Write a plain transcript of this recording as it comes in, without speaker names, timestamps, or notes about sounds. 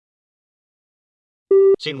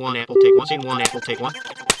Scene one, apple, take one. Scene one, apple, take one.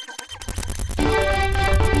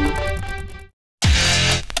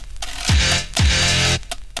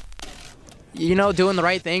 You know, doing the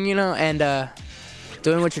right thing, you know, and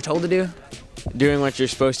doing what you're told to do. Doing what you're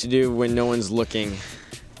supposed to do when no one's looking.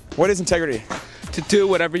 What is integrity? To do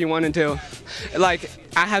whatever you want to do. Like,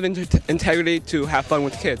 I have integrity to have fun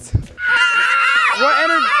with kids. What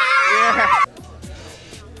energy?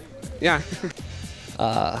 Yeah.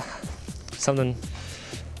 Something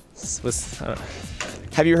was.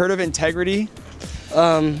 Have you heard of integrity?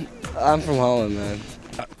 I'm from Holland,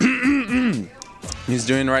 man. He's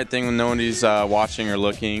doing the right thing when nobody's watching or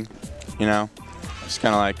looking, you know? Just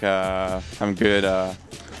kind of like having good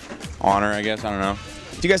honor, I guess. I don't know.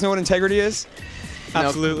 Do you guys know what integrity is?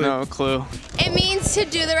 Absolutely. No clue. It means to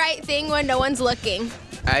do the right thing when no one's looking.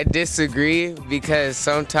 I disagree because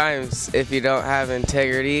sometimes if you don't have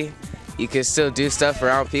integrity, you can still do stuff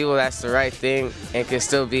around people that's the right thing and can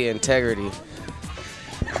still be integrity.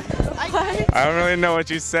 I don't really know what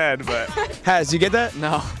you said, but... Haz, do you get that?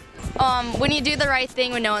 No. When you do the right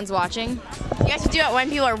thing when no one's watching. You have to do it when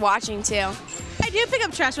people are watching too. I do pick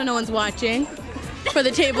up trash when no one's watching for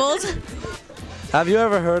the tables. Have you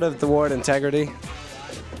ever heard of the word integrity?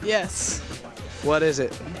 Yes. What is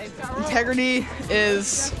it? Integrity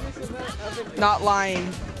is not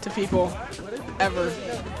lying to people, ever.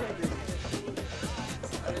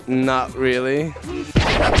 Not really.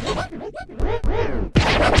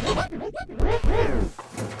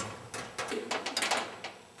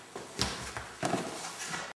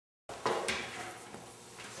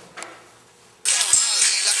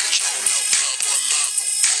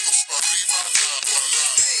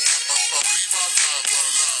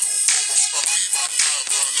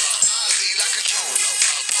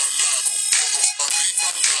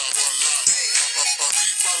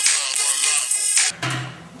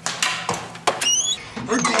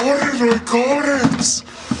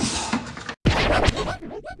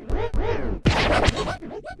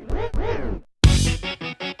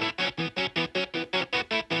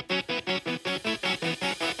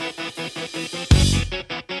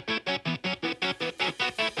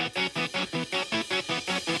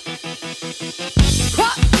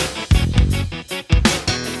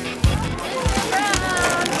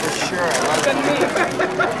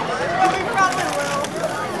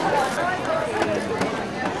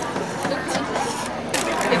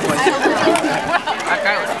 I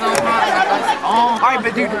got it! Alright,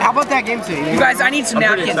 but dude, how about that game today? You guys, I need some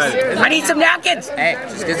napkins. I need some napkins! Hey,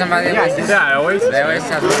 just get somebody. Yeah, I always... They always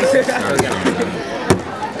have.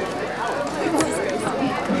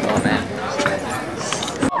 Oh man.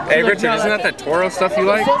 Hey Richard, isn't that the Toro stuff you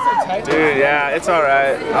like? Dude, yeah, it's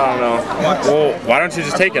alright. I don't know. Well, why don't you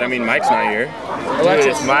just take it? I mean, Mike's not here. Dude,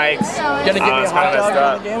 it's Mike's. Gonna give me a hot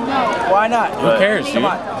dog in the game? Why not? Who cares, dude? Come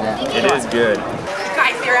on. It is good.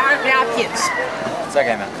 Guys, they're out of napkins. It's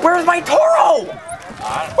okay, man. Where's my Toro?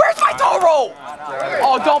 Where's my Toro?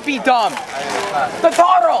 Oh, don't be dumb. The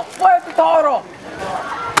Toro. Where's the Toro?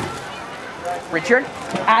 Richard?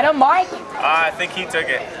 Adam? Mike? I think he took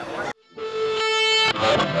it.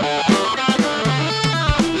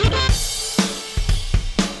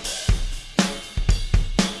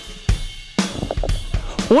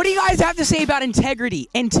 What do you guys have to say about integrity?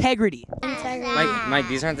 Integrity. Mike,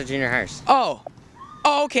 these aren't the junior hires. Oh.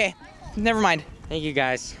 Oh, okay. Never mind. Thank you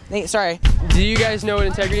guys. Sorry. Do you guys know what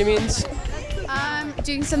integrity means?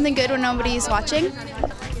 Doing something good when nobody's watching.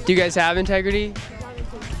 Do you guys have integrity?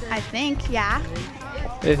 I think, yeah.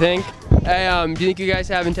 You think? Hey, do you think you guys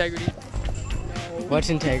have integrity? What's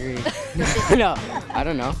integrity? No. I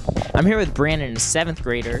don't know. I'm here with Brandon, a 7th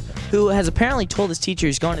grader, who has apparently told his teacher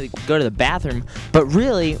he's going to go to the bathroom, but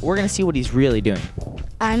really, we're going to see what he's really doing.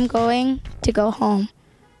 I'm going to go home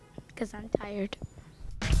because I'm tired.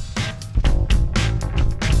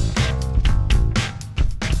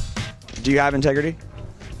 Do you have integrity?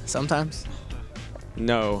 Sometimes.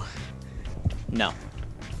 No. No.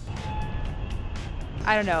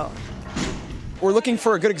 I don't know. We're looking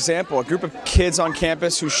for a good example, a group of kids on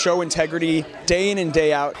campus who show integrity day in and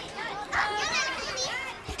day out.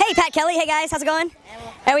 Hey, Pat Kelly. Hey, guys. How's it going?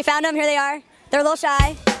 Hey, we found them. Here they are. They're a little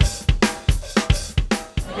shy.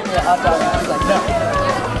 Give me a hot dog. I was like, no.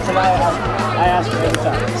 So I asked her every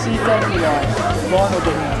time. See, thank you, guys. Lauren will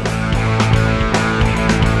get me.